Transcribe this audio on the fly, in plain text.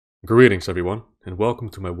Greetings everyone, and welcome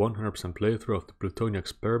to my 100% playthrough of the Plutonia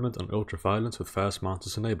experiment on ultraviolence with fast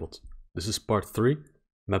mounts enabled. This is part 3,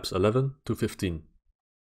 maps 11 to 15.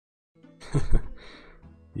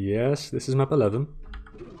 Yes, this is map 11,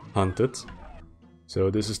 Hunted.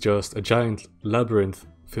 So this is just a giant labyrinth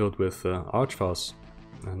filled with archfiles,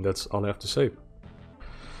 and that's all I have to say.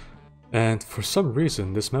 And for some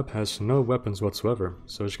reason this map has no weapons whatsoever,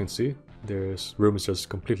 so as you can see, this room is just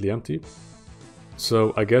completely empty.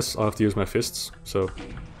 So I guess I'll have to use my fists, so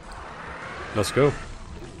let's go.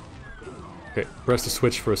 Okay, press the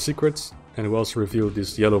switch for a secret, and it will also reveal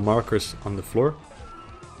these yellow markers on the floor,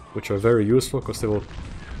 which are very useful because they will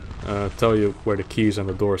tell you where the keys and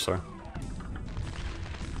the doors are.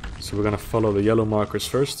 So we're gonna follow the yellow markers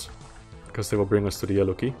first, because they will bring us to the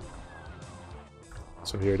yellow key.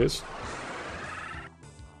 So here it is.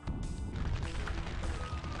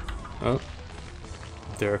 Oh,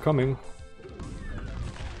 they're coming.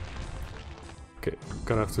 Okay,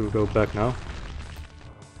 gonna have to go back now.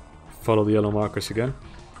 Follow the yellow markers again.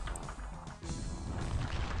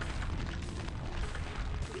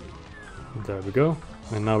 There we go.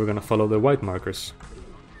 And now we're gonna follow the white markers.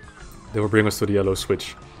 They will bring us to the yellow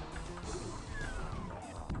switch.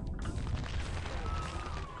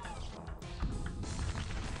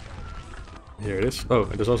 Here it is. Oh,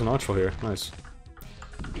 there's also an archfile here. Nice.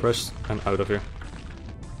 Press and out of here.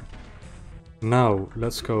 Now,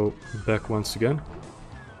 let's go back once again.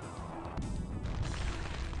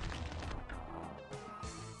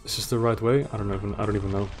 Is this the right way? I don't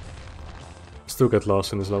even know. Still get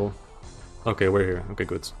lost in this level. Okay, we're here. Okay,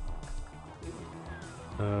 good.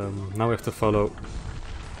 Now we have to follow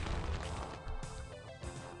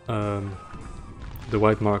the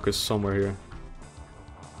white markers somewhere here.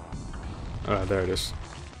 Ah, there it is.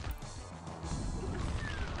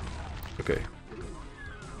 Okay.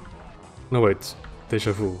 No wait,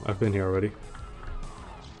 deja vu, I've been here already.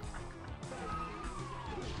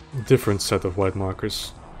 Different set of white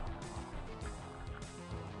markers.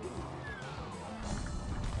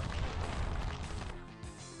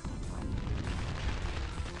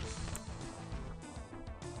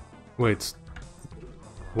 Wait,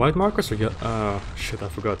 white markers or yellow? Shit, I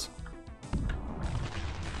forgot.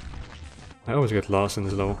 I always get lost in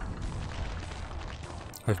this level.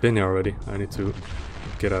 I've been here already, I need to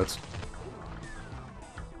get out.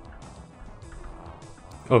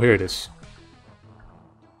 Oh, here it is.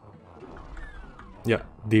 Yeah,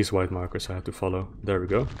 these white markers I have to follow. There we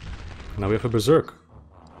go. Now we have a berserk.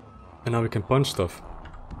 And now we can punch stuff.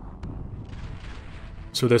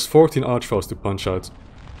 So there's 14 archfiles to punch out.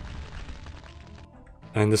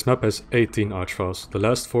 And this map has 18 archfiles. The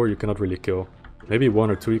last 4 you cannot really kill. Maybe 1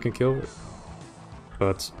 or 2 you can kill.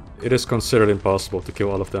 But it is considered impossible to kill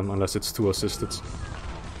all of them unless it's 2 assisted.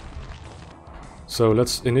 So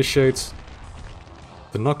let's initiate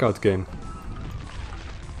the knockout game.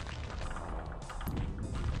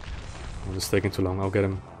 Oh, it's taking too long, I'll get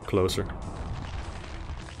him closer.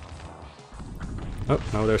 Oh,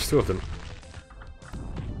 now there's 2 of them.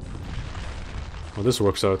 Well, this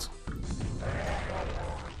works out.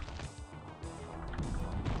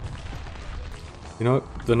 You know,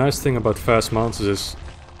 the nice thing about fast mounts is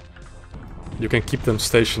you can keep them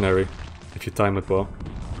stationary if you time it well.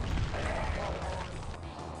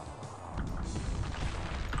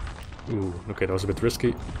 Ooh, okay, that was a bit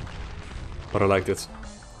risky, but I liked it.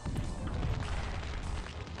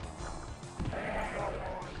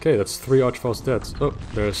 Okay, that's 3 archfiles dead. Oh,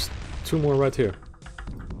 there's 2 more right here.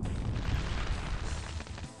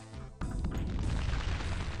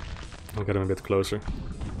 I'll get him a bit closer.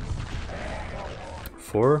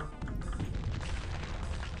 4.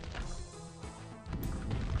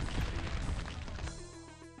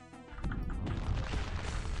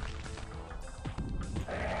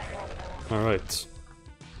 Alright.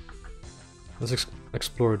 Let's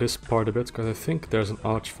explore this part a bit, because I think there's an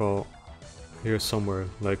archfile here somewhere,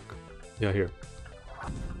 like, yeah, here.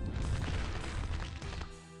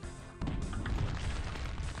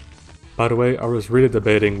 By the way, I was really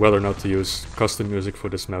debating whether or not to use custom music for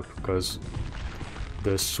this map, because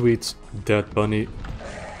the sweet Dead Bunny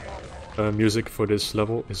music for this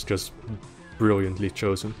level is just brilliantly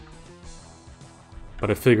chosen. But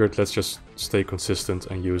I figured let's just stay consistent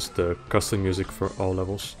and use the custom music for all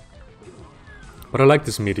levels. But I like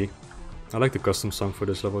this MIDI. I like the custom song for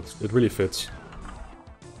this level, it really fits.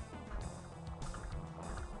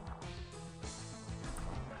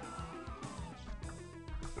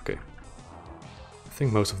 Okay. I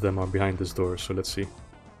think most of them are behind this door, so let's see.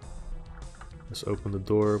 Let's open the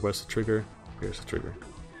door. Where's the trigger? Here's the trigger.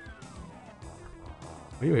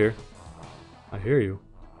 Are you here? I hear you.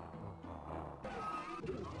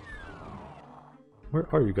 Where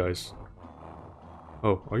are you guys?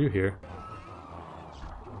 Oh, are you here?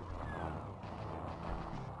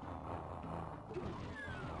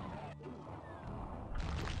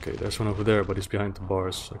 Okay, there's one over there, but he's behind the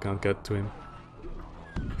bars. I can't get to him.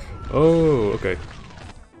 Oh, okay.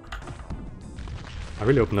 I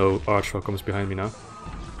really hope no archvile comes behind me now.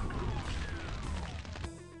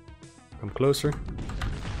 Come closer.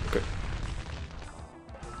 Okay.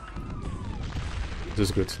 This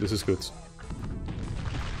is good, this is good.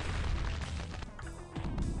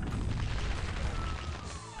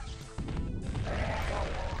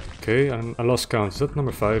 Okay, and I lost count. Is that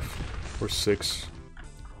number 5 or 6?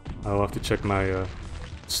 I'll have to check my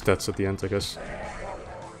stats at the end, I guess.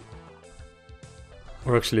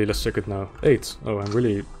 Or actually, let's check it now. 8. Oh, I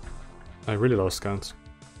really lost count.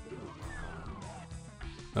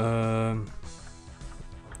 Okay,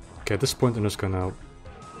 at this point I'm just gonna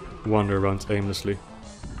wander around aimlessly.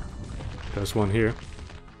 There's one here.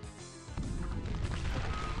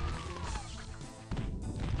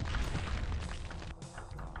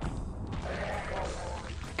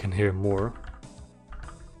 I can hear more.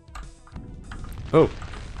 Oh,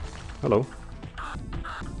 hello.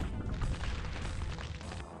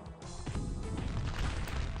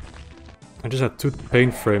 I just had 2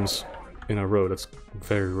 paint frames in a row. That's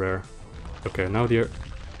very rare. Okay, now they're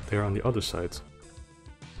on the other side.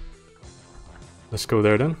 Let's go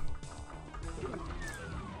there then.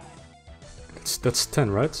 That's 10,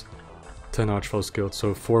 right? 10 archviles killed,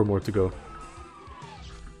 so 4 more to go.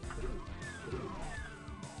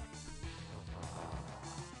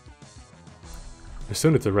 I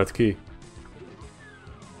still need the red key.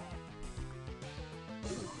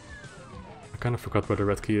 I kind of forgot where the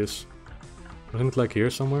red key is. Wasn't it like here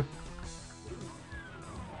somewhere?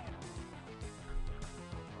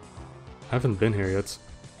 I haven't been here yet.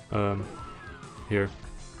 Here,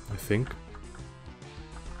 I think.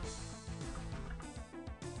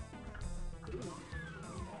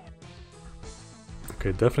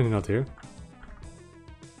 Okay, definitely not here.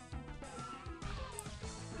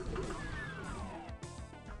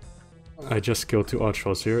 I just killed 2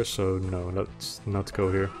 archviles here, so no, let's not go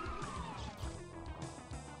here.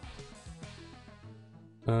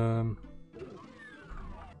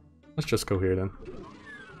 Let's just go here then.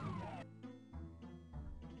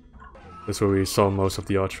 That's where we saw most of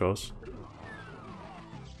the archviles.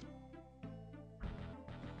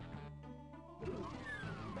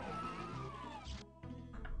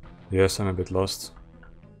 Yes, I'm a bit lost.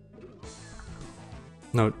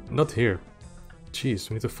 No, not here. Jeez,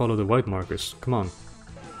 we need to follow the white markers. Come on.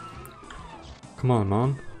 Come on,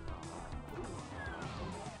 man.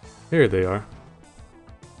 Here they are.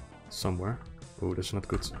 Somewhere. Oh, that's not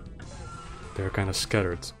good. They're kind of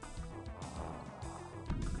scattered.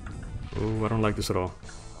 Oh, I don't like this at all.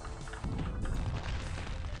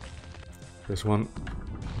 There's one.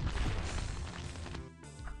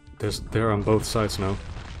 They're on both sides now.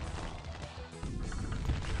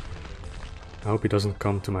 I hope he doesn't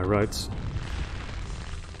come to my right.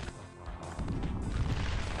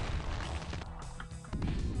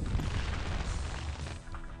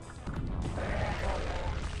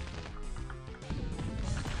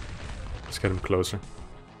 Let's get him closer.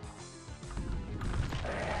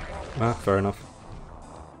 Ah, fair enough.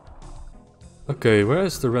 Okay, where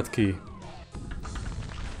is the red key?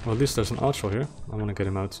 Well, at least there's an archvile here. I want to get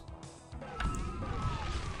him out.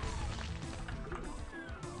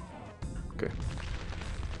 Okay.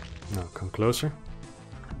 Now come closer.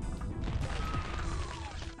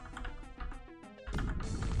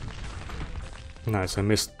 Nice, I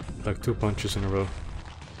missed like 2 punches in a row.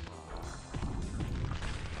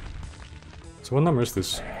 So what number is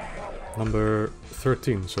this? Number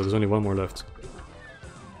 13, so there's only 1 more left.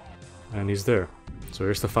 And he's there. So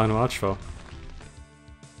here's the final archvile.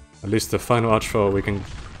 At least the final archvile we can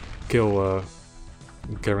kill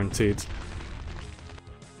guaranteed.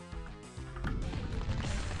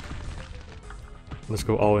 Let's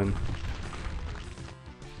go all in.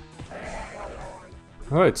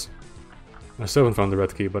 Alright. I still haven't found the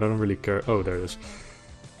red key, but I don't really care. Oh, there it is.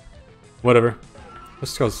 Whatever.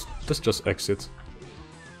 Let's just exit.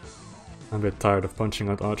 I'm a bit tired of punching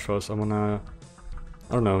out archviles. I wanna,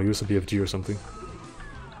 I don't know, use a BFG or something.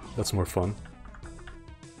 That's more fun.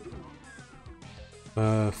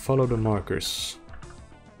 Follow the markers.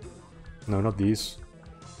 No, not these.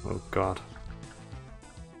 Oh god.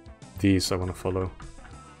 These I wanna follow.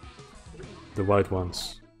 The white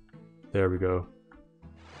ones. There we go.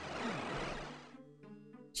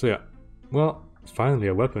 So yeah. Well, finally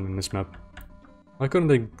a weapon in this map. Why couldn't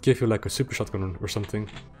they give you like a super shotgun or something?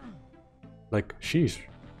 Like, sheesh.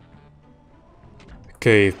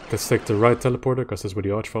 Okay, let's take the right teleporter, because that's where the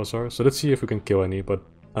archfiles are. So let's see if we can kill any, but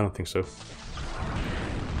I don't think so.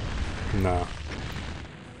 Nah.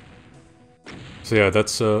 So yeah,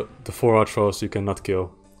 that's the 4 archfiles you cannot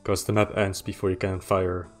kill, because the map ends before you can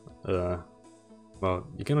fire. Well,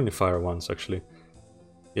 you can only fire once, actually.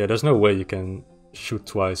 Yeah, there's no way you can shoot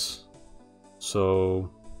twice. So...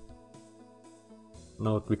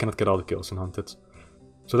 no, we cannot get all the kills in Hunted.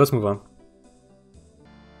 So let's move on.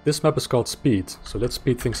 This map is called Speed, so let's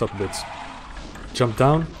speed things up a bit. Jump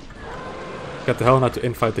down, get the Hell Knight to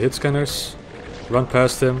infight the hit scanners, run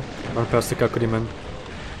past him, run past the Kakudemon,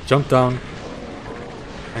 jump down,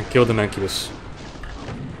 and kill the Mancubus.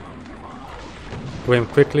 Kill him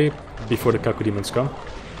quickly before the Kakudemons come,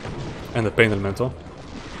 and the Pain Elemental.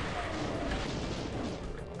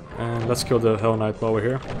 And let's kill the Hell Knight while we're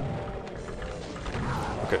here.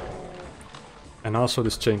 Okay. And also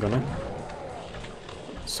this Chain Gunner.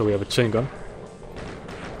 So we have a Chain Gun.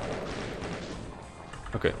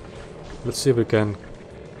 Okay. Let's see if we can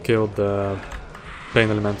kill the Pain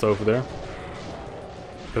Elemental over there.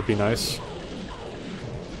 That'd be nice.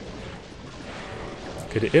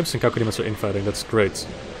 Okay, the Imps and Kakudemons are infighting, that's great.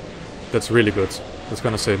 That's really good. That's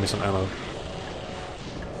gonna save me some ammo.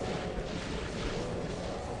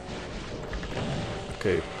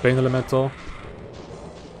 Okay, Pain Elemental.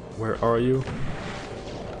 Where are you?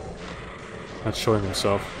 Not showing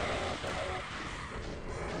himself.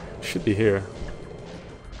 Should be here.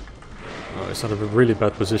 Oh, it's not a really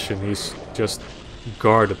bad position. He's just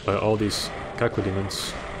guarded by all these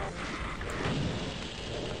Kakudemons.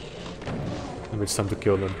 Maybe it's time to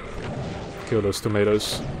kill them. Kill those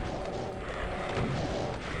tomatoes.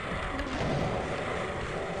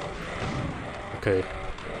 Okay.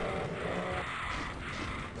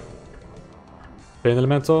 Pain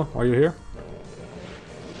Elemental, are you here?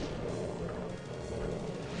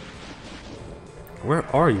 Where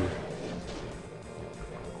are you?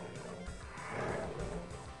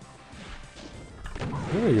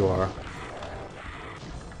 There you are.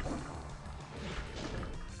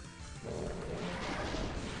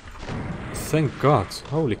 Thank God.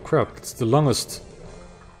 Holy crap, it's the longest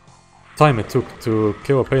time it took to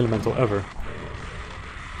kill a Pain Elemental ever.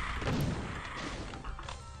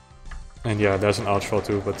 And yeah, there's an Archfall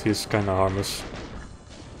too, but he's kinda harmless.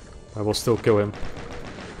 I will still kill him.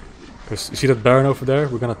 Because you see that Baron over there?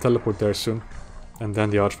 We're gonna teleport there soon. And then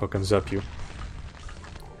the Archfall can zap you.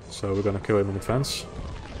 So we're gonna kill him in advance.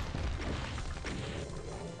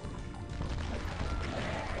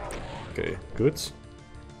 Okay, good.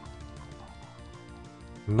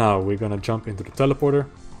 Now we're gonna jump into the teleporter.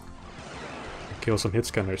 And kill some hit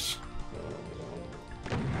scanners.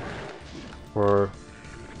 Or...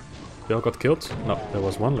 they all got killed? No, there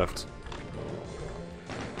was one left.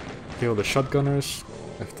 Kill the shotgunners.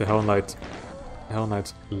 If the Hell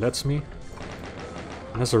Knight lets me.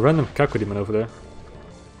 And there's a random Kakudemon over there.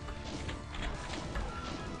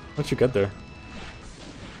 How'd you get there?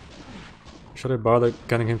 Should I bother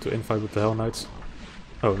getting him to infight with the Hell Knights?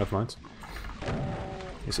 Oh, never mind.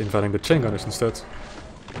 He's inviting the Chain Gunners instead.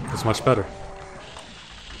 That's much better.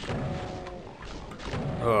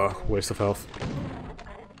 Ugh, waste of health.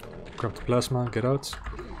 Grab the plasma, get out.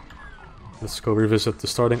 Let's go revisit the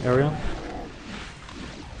starting area.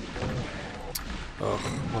 Oh,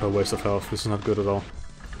 what a waste of health. This is not good at all.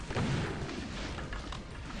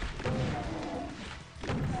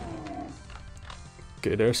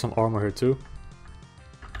 Okay, there's some armor here too.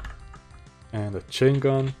 And a chain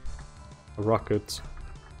gun, a rocket,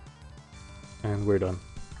 and we're done.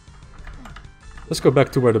 Let's go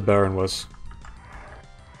back to where the Baron was.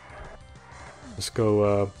 Let's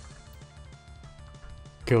go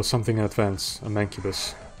kill something in advance, a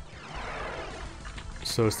Mancubus.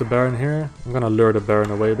 So is the Baron here? I'm gonna lure the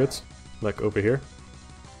Baron away a bit, like over here.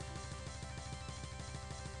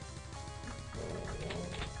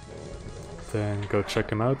 Then go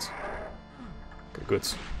check him out. Okay, good.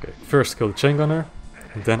 Okay, first kill the Chain Gunner,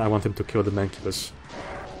 and then I want him to kill the Mancubus.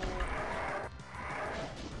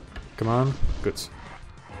 Come on, good.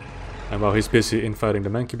 And while he's busy infighting the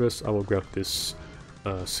Mancubus, I will grab this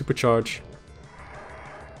supercharge.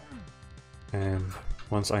 And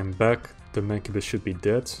once I'm back, the Mancubus should be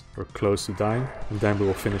dead, or close to dying, and then we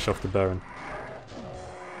will finish off the Baron.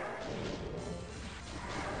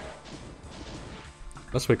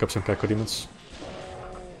 Let's wake up some Kakudemons.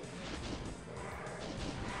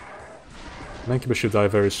 Mancubus should die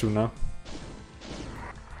very soon now.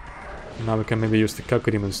 And now we can maybe use the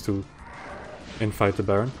Kakudemons to infight the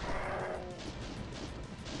Baron.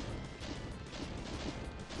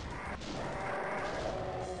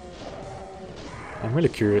 I'm really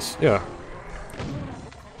curious. Yeah.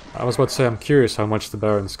 I was about to say I'm curious how much the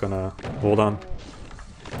Baron's gonna hold on.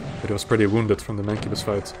 But he was pretty wounded from the Mancubus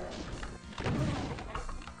fight.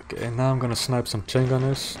 Okay, now I'm gonna snipe some chain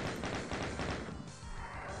gunners.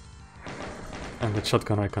 And the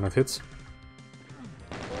shotgun I cannot hit.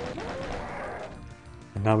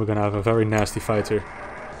 And now we're gonna have a very nasty fight here.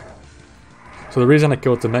 So the reason I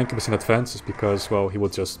killed the Mancubus in advance is because, well, he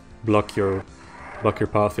would just block your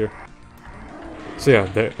path here. So yeah,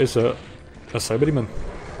 there is a Cyber Demon.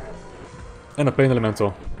 And a Pain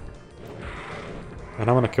Elemental. And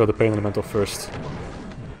I want to kill the Pain Elemental first.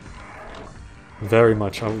 Very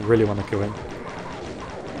much, I really want to kill him.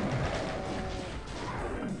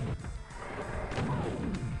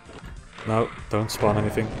 No, don't spawn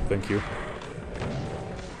anything, thank you.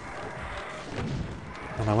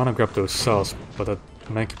 And I want to grab those cells, but that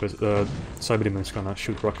Cyber Demon is gonna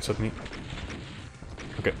shoot rockets at me.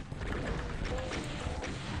 Okay.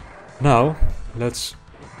 Now, let's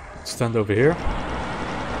stand over here.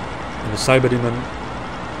 And the Cyber Demon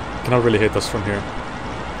cannot really hit us from here.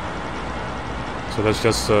 So let's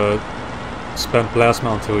just spam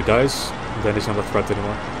Plasma until he dies, and then he's not a threat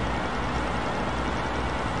anymore.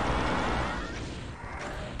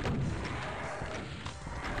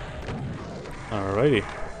 Alrighty.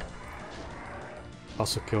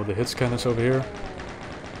 Also kill the hit scanners over here.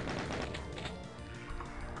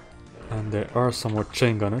 And there are some more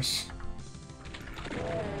chain gunners.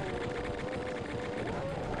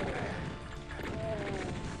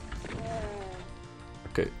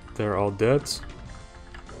 Okay, they're all dead.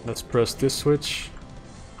 Let's press this switch.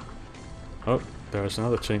 Oh, there's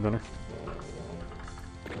another chain gunner.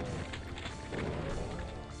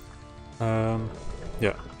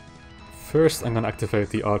 Yeah. First, I'm gonna activate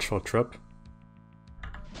the Archfall trap.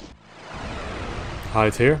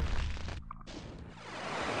 Hide here.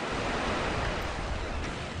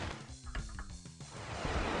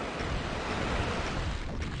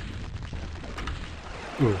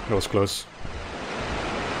 Ooh, that was close.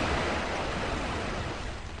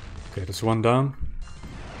 Okay, there's one down.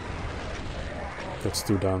 That's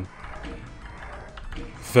two down.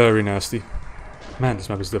 Very nasty. Man, this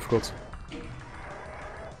map is difficult.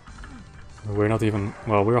 We're not even...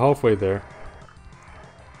 well, we're halfway there.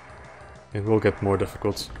 It will get more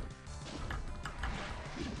difficult.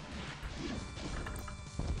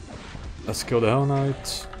 Let's kill the Hell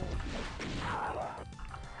Knight.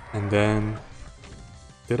 And then...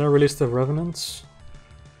 did I release the Revenants?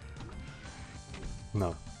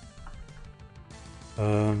 No.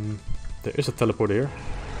 There is a teleporter here.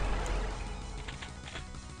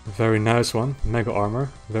 Very nice one. Mega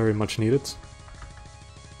armor. Very much needed.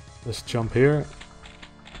 Let's jump here.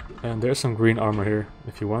 And there's some green armor here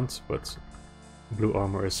if you want, but blue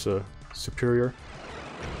armor is superior.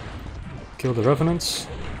 Kill the Revenants.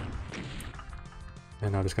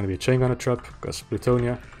 And now there's gonna be a chain gunner trap because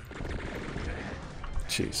Plutonia.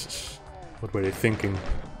 Jesus. What were they thinking?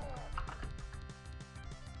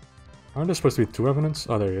 Aren't there supposed to be two Revenants?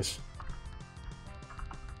 Oh, there he is.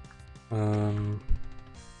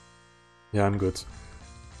 Yeah, I'm good.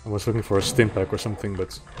 I was looking for a stim pack or something,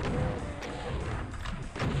 but...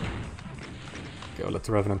 okay, I'll let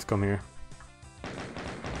the Revenant come here.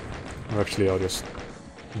 Or actually, I'll just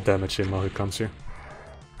damage him while he comes here.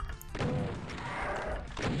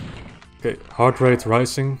 Okay, heart rate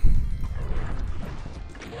rising.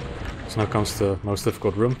 So now comes the most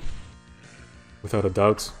difficult room. Without a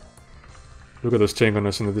doubt. Look at those chain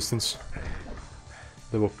gunners in the distance.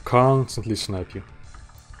 They will constantly snipe you.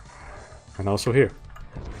 And also here.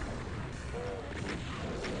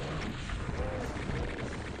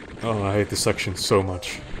 Oh, I hate this section so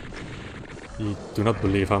much. You do not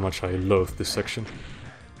believe how much I loathe this section.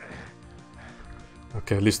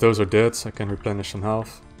 Okay, at least those are dead. I can replenish some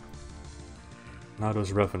health. Now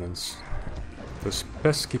those Revenants. Those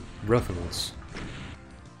pesky Revenants.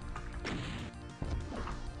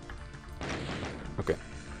 Okay.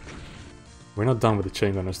 We're not done with the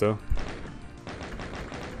chain gunners though.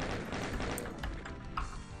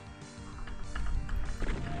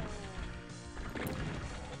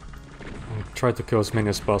 I'll try to kill as many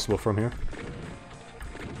as possible from here.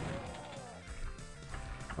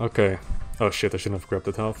 Okay. Oh shit, I shouldn't have grabbed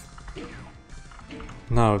that health.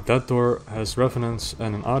 Now, that door has Revenants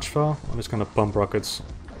and an Archfall. I'm just gonna pump rockets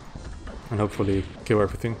and hopefully kill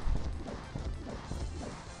everything.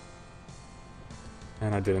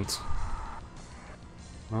 And I didn't.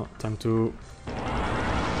 Well, time to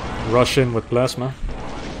rush in with Plasma.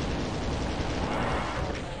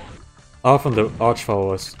 Often the Archfall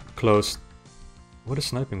was close. What is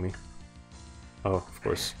sniping me? Oh, of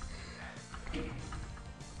course.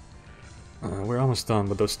 We're almost done,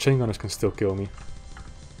 but those chain gunners can still kill me.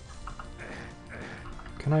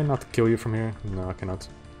 Can I not kill you from here? No, I cannot.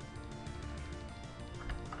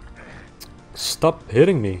 Stop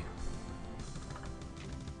hitting me!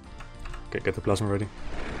 Okay, get the plasma ready.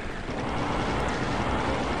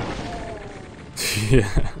 Yeah.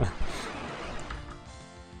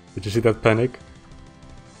 Did you see that panic?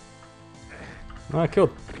 No, I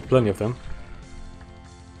killed plenty of them.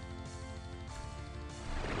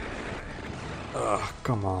 Ugh,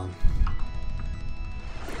 come on.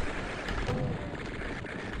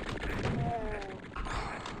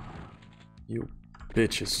 You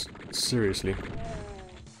bitches. Seriously.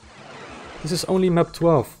 This is only map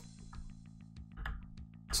 12.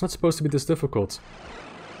 It's not supposed to be this difficult.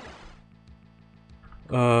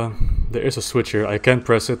 There is a switch here. I can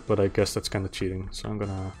press it, but I guess that's kind of cheating. So I'm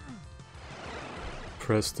gonna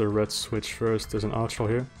press the red switch first. There's an archway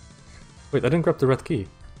here. Wait, I didn't grab the red key.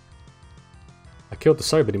 I killed the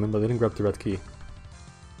cyber demon, but I didn't grab the red key.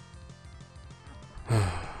 How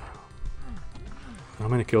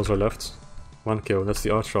many kills are left? 1 kill, that's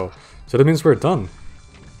the archway. So that means we're done.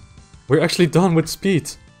 We're actually done with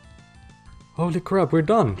speed. Holy crap, we're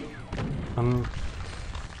done.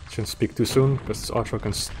 Shouldn't speak too soon, because this archer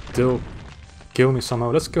can still kill me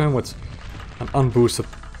somehow. Let's kill him with an unboosted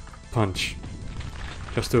punch.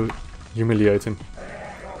 Just to humiliate him.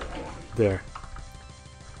 There.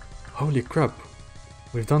 Holy crap.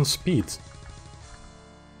 We've done speed.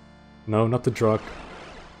 No, not the drug.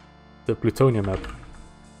 The Plutonia map.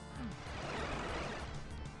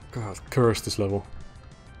 God, curse this level.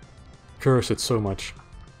 Curse it so much.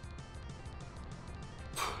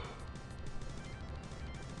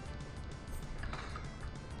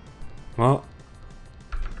 Well,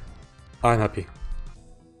 I'm happy.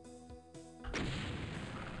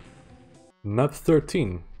 Map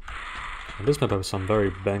 13. And this map has some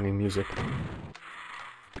very banging music.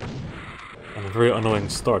 And a very annoying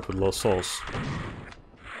start with lost souls.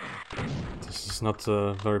 This is not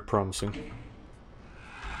very promising.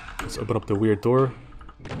 Let's open up the weird door.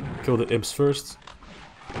 Kill the imps first.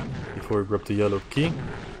 Before we grab the yellow key.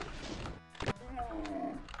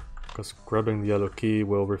 Because grabbing the yellow key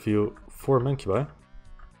will reveal 4 mancubi.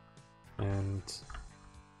 And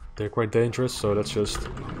they're quite dangerous, so let's just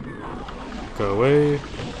go away.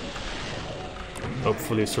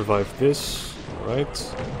 Hopefully survive this.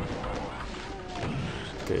 Right.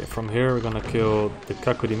 Okay, from here we're gonna kill the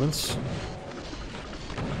Kaku demons.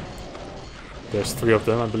 There's 3 of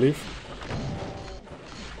them, I believe.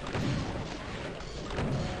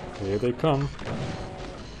 Here they come.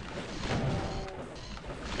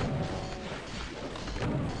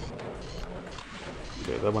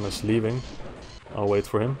 Okay, that one is leaving. I'll wait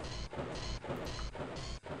for him.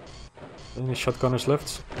 Any shotgunners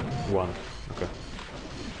left? 1. Okay.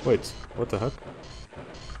 Wait, what the heck?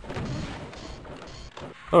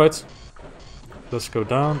 Alright. Let's go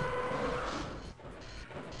down.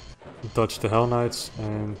 Dodge the Hell Knights,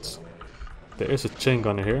 and there is a chain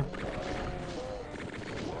gunner here.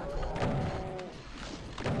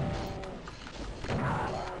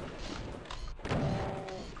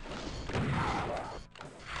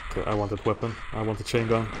 Okay, I want that weapon. I want the chain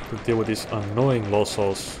gun to deal with these annoying lost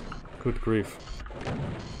souls. Good grief.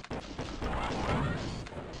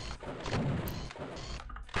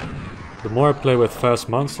 The more I play with fast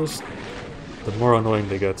monsters, the more annoying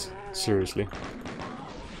they get. Seriously.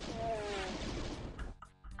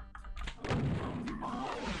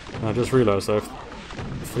 And I just realized I have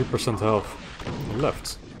 3% health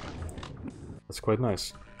left. That's quite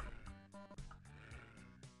nice.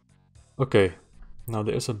 Okay, now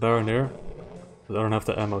there is a Baron here, but I don't have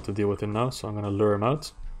the ammo to deal with him now, so I'm gonna lure him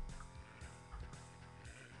out.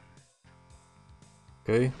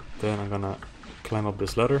 Okay, then I'm gonna climb up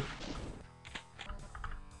this ladder.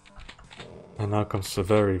 And now comes a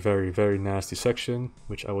very, very, very nasty section,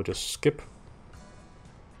 which I will just skip.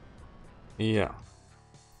 Yeah.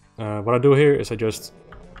 What I do here is I just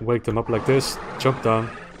wake them up like this, jump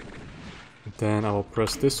down, then I will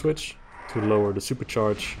press this switch to lower the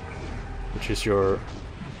supercharge, which is your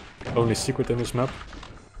only secret in this map.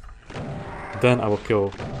 Then I will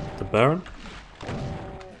kill the Baron,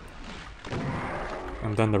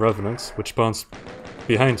 and then the Revenant, which spawns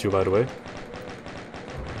behind you, by the way,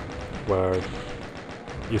 where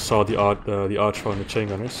you saw the Archfoe and the Chain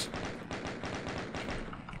Gunners.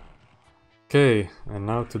 Okay, and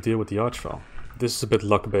now to deal with the Archfoe. This is a bit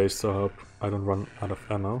luck based, so I hope I don't run out of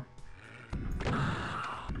ammo.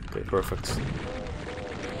 Okay, perfect.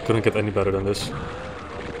 Couldn't get any better than this.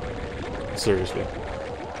 Seriously.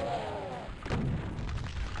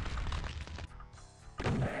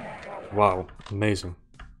 Wow, amazing.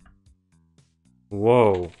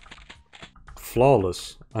 Whoa.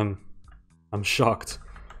 Flawless. I'm shocked.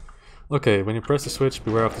 Okay, when you press the switch,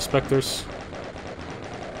 beware of the specters.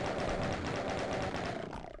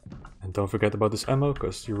 And don't forget about this ammo,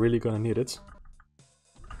 because you're really gonna need it.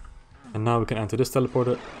 And now we can enter this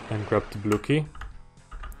teleporter and grab the blue key.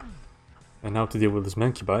 And now to deal with this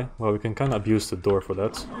mancubi, well, we can kind of abuse the door for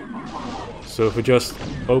that. So if we just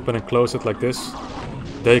open and close it like this,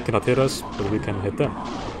 they cannot hit us, but we can hit them.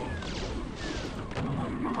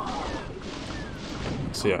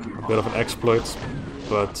 So yeah, a bit of an exploit,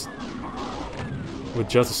 but with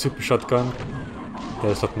just a super shotgun,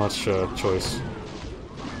 there's not much choice.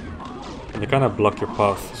 And you kind of block your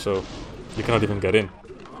path, so you cannot even get in.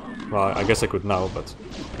 Well, I guess I could now, but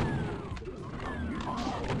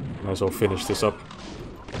might as well finish this up.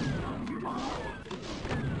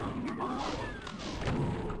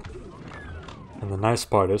 And the nice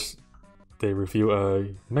part is, they review a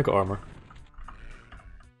mega armor.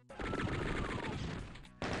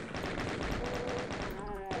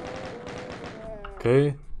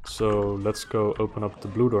 Okay, so let's go open up the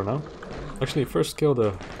blue door now. Actually, first kill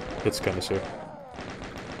the hit scanners here.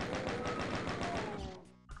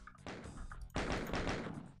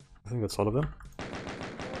 I think that's all of them.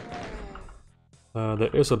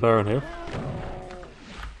 There is a Baron here.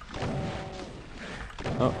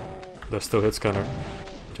 Oh, there's still hit scanner.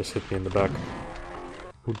 Just hit me in the back.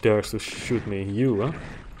 Who dares to shoot me? You,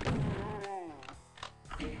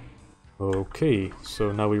 huh? Okay,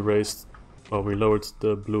 so now we raised... Well, we lowered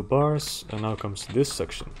the blue bars, and now comes this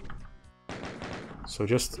section. So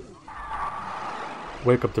just...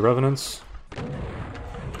 wake up the revenants.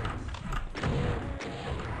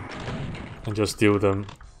 And just deal with them,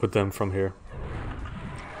 put them from here.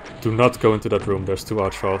 Do not go into that room, there's 2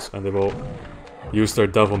 archfiles, and they will use their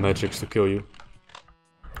devil magics to kill you.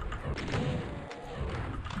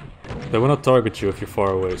 They will not target you if you're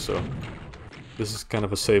far away, so this is kind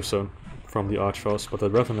of a safe zone from the archfiles, but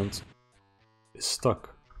that revenant is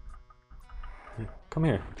stuck. Yeah, come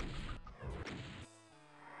here.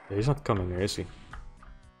 Yeah, he's not coming here, is he?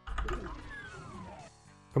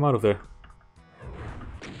 Come out of there.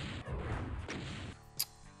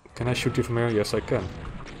 Can I shoot you from here? Yes, I can.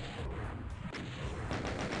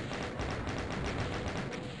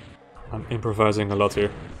 I'm improvising a lot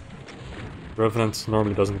here. Revenant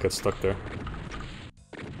normally doesn't get stuck there.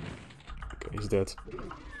 Okay, he's dead.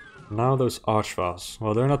 Now those archfiles.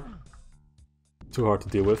 Well, they're not too hard to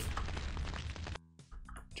deal with.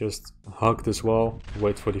 Just hug this wall,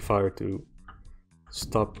 wait for the fire to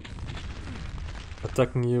stop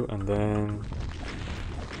attacking you, and then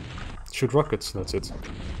shoot rockets, that's it.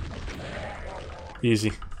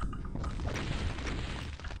 Easy.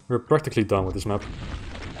 We're practically done with this map.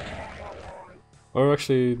 Or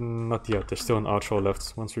actually, not yet. There's still an archfile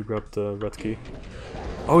left once we grab the red key.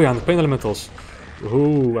 Oh yeah, and the pain elementals.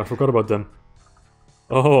 Ooh, I forgot about them.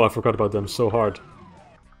 Oh, I forgot about them so hard.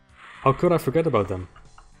 How could I forget about them?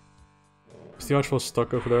 Is the archfile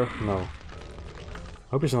stuck over there? No. I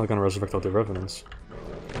hope he's not gonna resurrect all the revenants.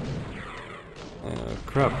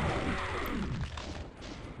 Crap.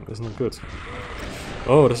 That's not good.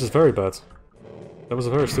 Oh, this is very bad. That was a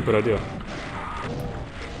very stupid idea.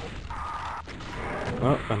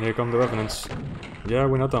 Oh, and here come the revenants. Yeah,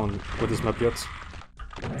 we're not done with this map yet.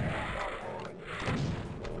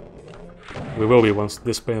 We will be once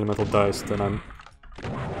this pain elemental dies, then I'm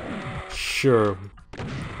sure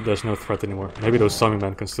there's no threat anymore. Maybe those zombie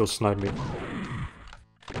men can still snipe me.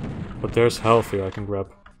 But there's health here I can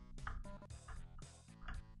grab.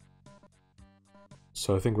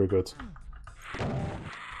 So I think we're good.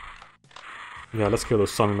 Yeah, let's kill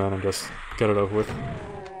those zombie men and just get it over with.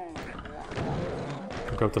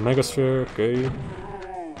 Grab the Megasphere, okay.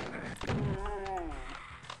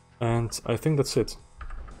 And I think that's it.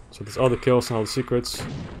 So that's all the kills and all the secrets.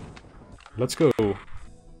 Let's go!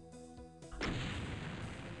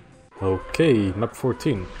 Okay, map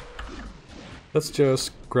 14. Let's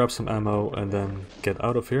just grab some ammo and then get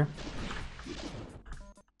out of here.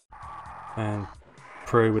 And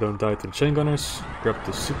pray we don't die to the chain gunners. Grab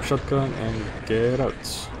the super shotgun and get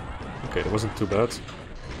out. Okay, that wasn't too bad.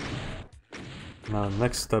 Now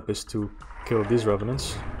next step is to kill these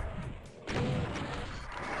revenants.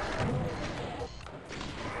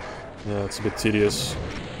 Yeah, it's a bit tedious.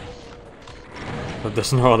 But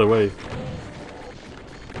there's no other way.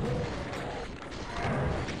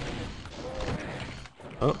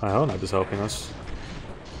 Oh, a Hell Knight is helping us.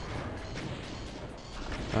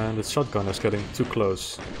 And its shotgun is getting too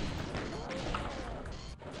close.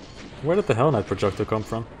 Where did the Hell Knight projectile come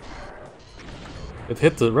from? It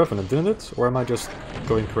hit the Revenant, didn't it? Or am I just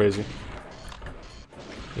going crazy?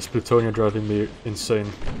 Is Plutonia driving me insane?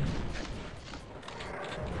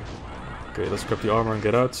 Okay, let's grab the armor and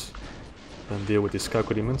get out. then deal with these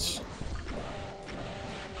Kaku demons.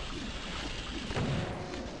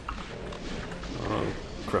 Oh,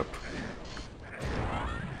 crap.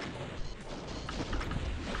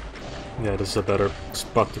 Yeah, this is a better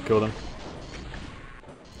spot to kill them.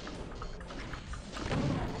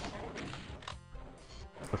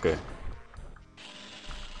 Okay.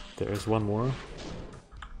 There is one more.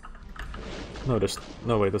 No, there's...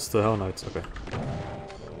 No, wait, that's the Hell Knights. Okay.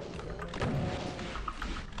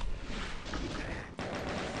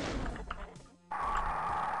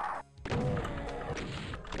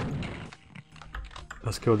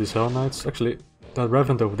 Let's kill these Hell Knights. Actually, that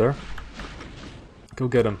Revenant over there. Go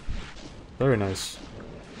get him. Very nice.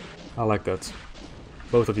 I like that.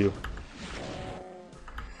 Both of you.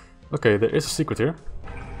 Okay, there is a secret here.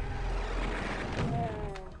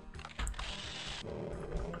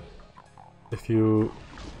 If you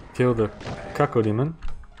kill the Kaku demon,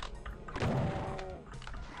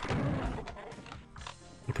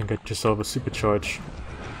 you can get yourself a supercharge.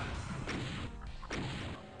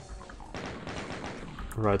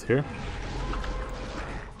 Right here.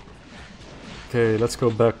 Okay, let's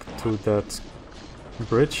go back to that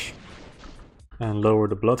bridge and lower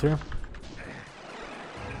the blood here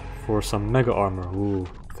for some mega armor. Ooh,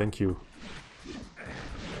 thank you.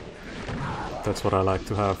 That's what I like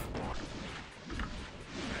to have.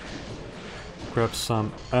 Grab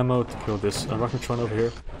some ammo to kill this Arachnotron over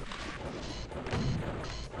here.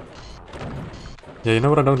 Yeah, you know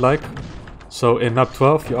what I don't like? So in map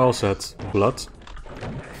 12 you also had blood.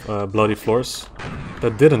 Bloody floors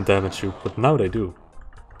that didn't damage you, but now they do.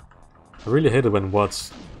 I really hate it when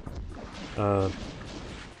WADs have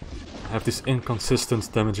these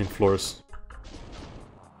inconsistent damaging floors.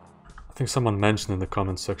 I think someone mentioned in the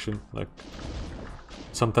comments section, like,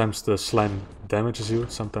 sometimes the slime damages you,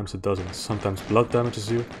 sometimes it doesn't. Sometimes blood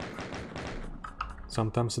damages you,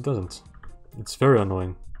 sometimes it doesn't. It's very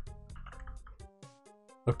annoying.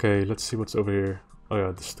 Okay, let's see what's over here. Oh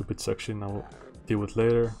yeah, the stupid section I will deal with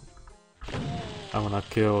later. I wanna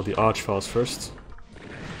kill the Archfiles first.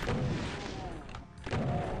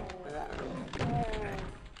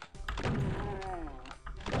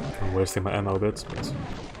 I'm wasting my ammo a bit, but...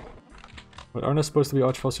 Wait, aren't there supposed to be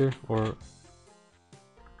Archfiles here? Or...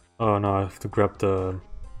 Oh no, I have to grab the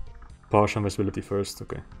partial invisibility first,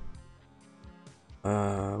 okay.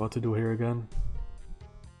 What to do here again?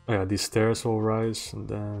 Oh yeah, these stairs will rise, and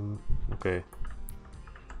then... Okay.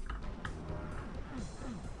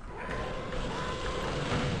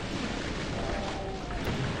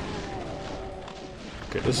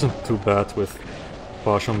 Okay, this isn't too bad with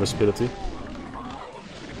partial invisibility.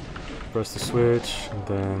 Press the switch, and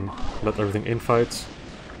then let everything infight.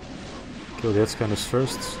 Kill the head scanners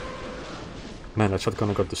first. Man, that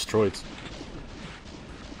shotgun got destroyed.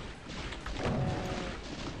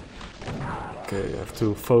 Okay, I have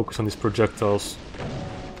to focus on these projectiles.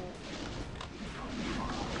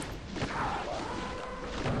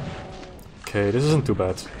 Okay, this isn't too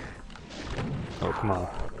bad. Oh, come on.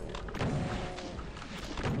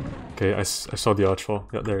 Okay, I saw the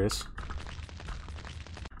Archfall. Yeah, there he is.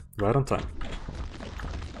 Right on time.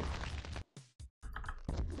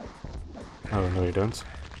 Oh, no you don't.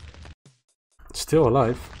 Still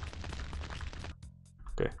alive.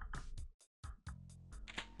 Okay.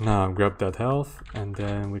 Now grab that health and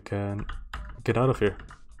then we can get out of here.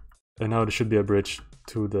 And now there should be a bridge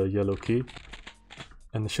to the yellow key.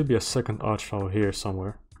 And there should be a second Archfall here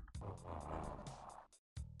somewhere.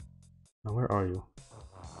 Now where are you?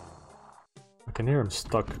 I can hear him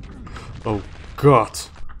stuck. Oh god!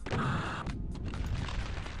 I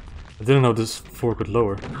didn't know this 4 could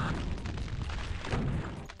lower.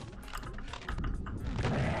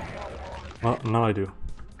 Well, now I do.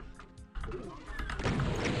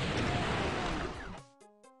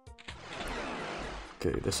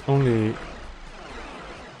 Okay, there's only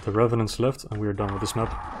the Revenants left and we're done with this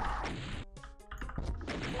map.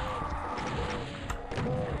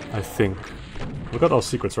 I think. We got all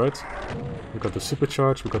secrets, right? We got the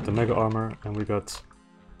supercharge, we got the mega armor, and we got...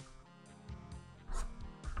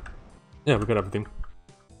 Yeah, we got everything.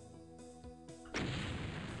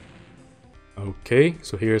 Okay,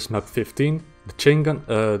 so here's map 15, the chain gun,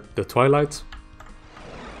 the Twilight.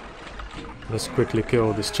 Let's quickly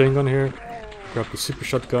kill this chain gun here. Grab the super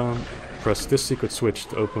shotgun, press this secret switch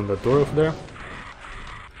to open that door over there.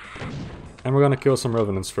 And we're gonna kill some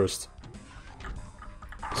Revenants first.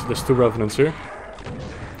 So there's 2 Revenants here.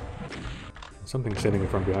 Something standing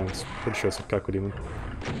from behind. Pretty sure it's a Kaku demon.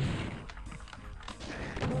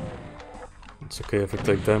 It's okay if I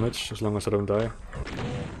take damage, as long as I don't die.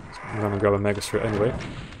 So I'm gonna grab a Megasphere anyway.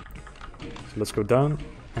 So let's go down,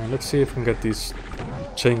 and let's see if we can get these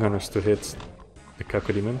chain gunners to hit the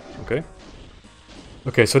Kakuriman. Okay.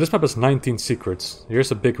 Okay, so this map has 19 secrets.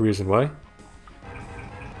 Here's a big reason why.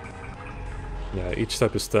 Yeah, each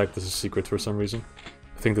step is tagged as a secret for some reason.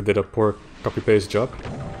 I think they did a poor copy-paste job.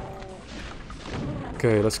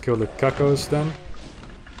 Okay, let's kill the Kakos then.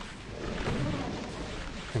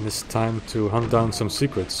 And it's time to hunt down some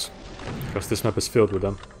secrets. Because this map is filled with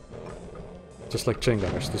them. Just like chain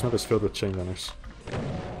gunners. This map is filled with chain gunners.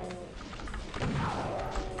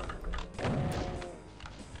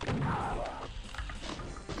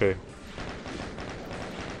 Okay.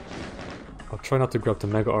 I'll try not to grab the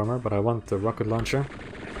mega armor, but I want the rocket launcher.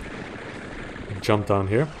 And jump down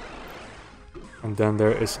here. And then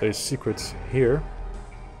there is a secret here.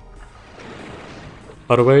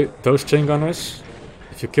 By the way, those chain gunners,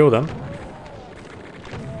 if you kill them,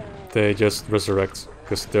 they just resurrect.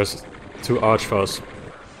 Because there's 2 archfiles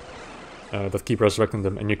that keep resurrecting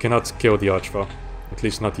them, and you cannot kill the archfile. At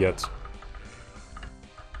least not yet.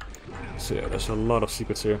 So yeah, there's a lot of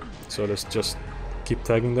secrets here. So let's just keep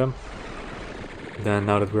tagging them. Then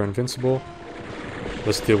now that we're invincible,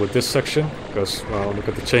 let's deal with this section. Because, well, look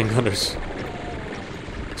at the chain gunners.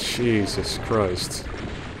 Jesus Christ.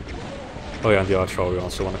 Oh yeah, and the archfile we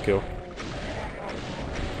also want to kill.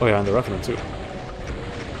 Oh yeah, and the Revenant too.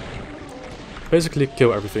 Basically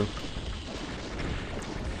kill everything.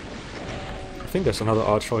 I think there's another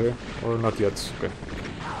archfile here. Or not yet. Okay.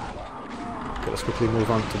 Okay, let's quickly move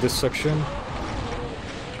on to this section.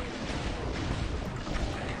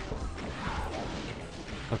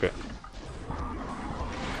 Okay.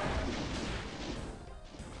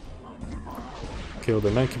 Kill the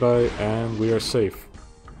Mancubi and we are safe.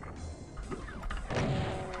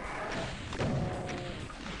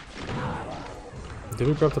 Did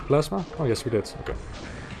we grab the plasma? Oh yes, we did. Okay.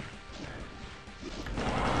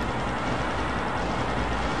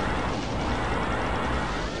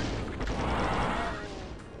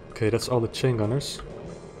 Okay, that's all the chain gunners.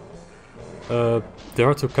 There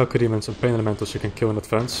are 2 Calca Demons and Pain Elementals you can kill in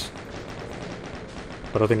advance.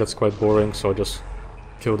 But I think that's quite boring, so I'll just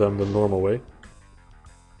kill them the normal way.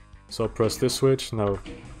 So I'll press this switch, now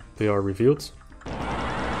they are revealed.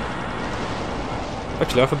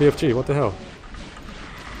 Actually, I have a BFG, what the hell?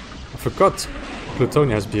 I forgot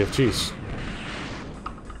Plutonia has BFGs.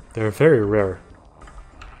 They're very rare.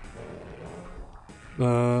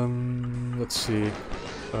 Let's see.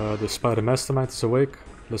 The Spider Mastermind is awake.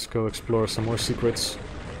 Let's go explore some more secrets.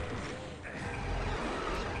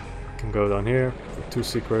 Can go down here for 2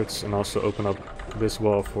 secrets and also open up this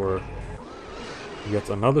wall for yet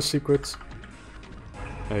another secret.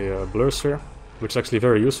 A blur sphere, which is actually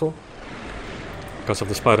very useful because of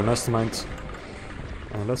the Spider Mastermind.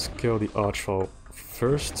 And let's kill the archfall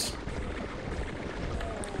first.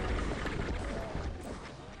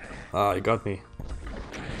 Ah, you got me.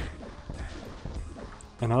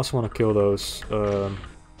 And I also want to kill those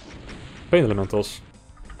Pain Elementals.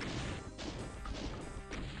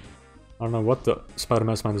 I don't know what the Spider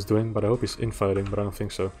Mastermind is doing, but I hope he's infighting, but I don't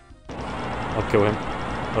think so. I'll kill him.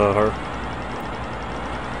 Her.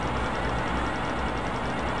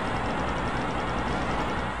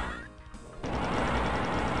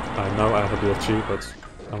 I know I have a BFG, but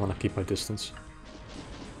I want to keep my distance.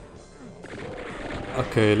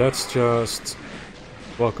 Okay, let's just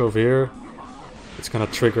walk over here. It's gonna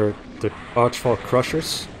trigger the Archfall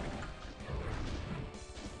Crushers.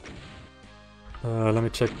 Let me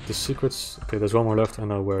check the secrets. Okay, there's one more left. I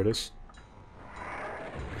know where it is.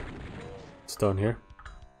 It's down here.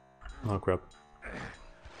 Oh crap.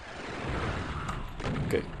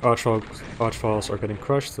 Okay, Archfalls are getting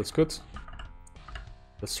crushed. That's good.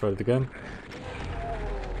 Let's try it again.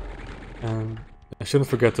 And I shouldn't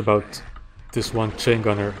forget about this one chain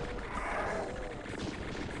gunner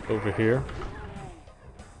over here.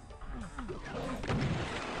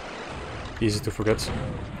 Easy to forget.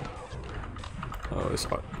 Oh, this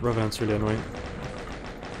Revenant's really annoying.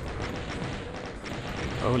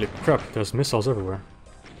 Holy crap, there's missiles everywhere.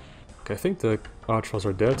 Okay, I think the Archfalls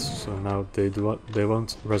are dead, so now they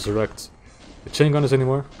won't resurrect the chain gunners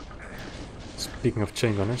anymore. Speaking of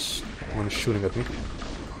chain gunners, one is shooting at me.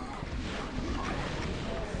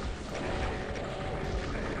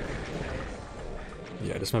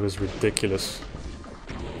 Yeah, this map is ridiculous.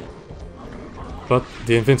 But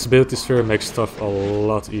the invincibility sphere makes stuff a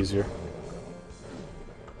lot easier.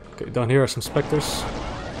 Okay, down here are some specters.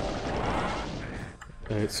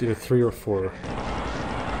 It's either 3 or 4. Okay,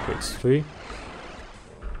 it's 3.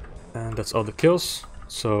 And that's all the kills.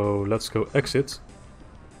 So let's go exit.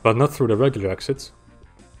 But not through the regular exit.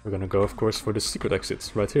 We're gonna go, of course, for the secret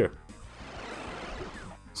exit right here.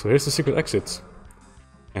 So here's the secret exit.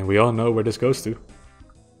 And we all know where this goes to.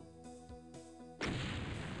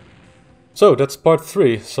 So that's part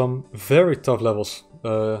 3, some very tough levels.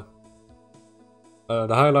 The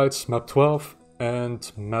highlights, map 12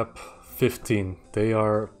 and map 15. They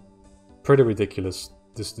are pretty ridiculous.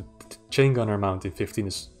 The chain gunner mount in 15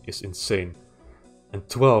 is insane. And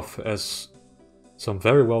 12 has some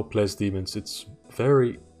very well placed demons. It's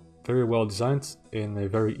very well designed in a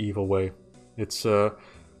very evil way. It's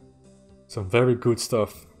some very good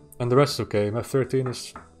stuff. And the rest is okay. Map 13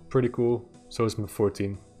 is pretty cool, so is map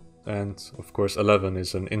 14. And of course 11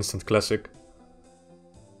 is an instant classic.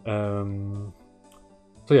 So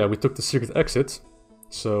yeah, we took the secret exit.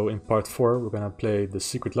 So in part 4 we're gonna play the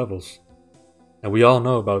secret levels. And we all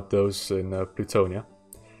know about those in Plutonia.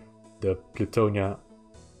 The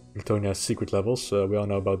Plutonia secret levels, we all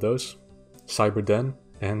know about those. Cyberden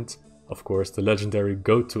and of course the legendary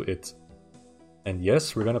Go To It. And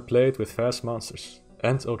yes, we're gonna play it with fast monsters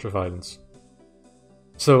and ultraviolence.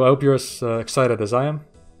 So I hope you're as excited as I am,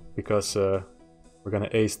 because we're gonna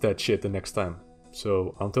ace that shit the next time.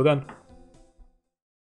 So until then.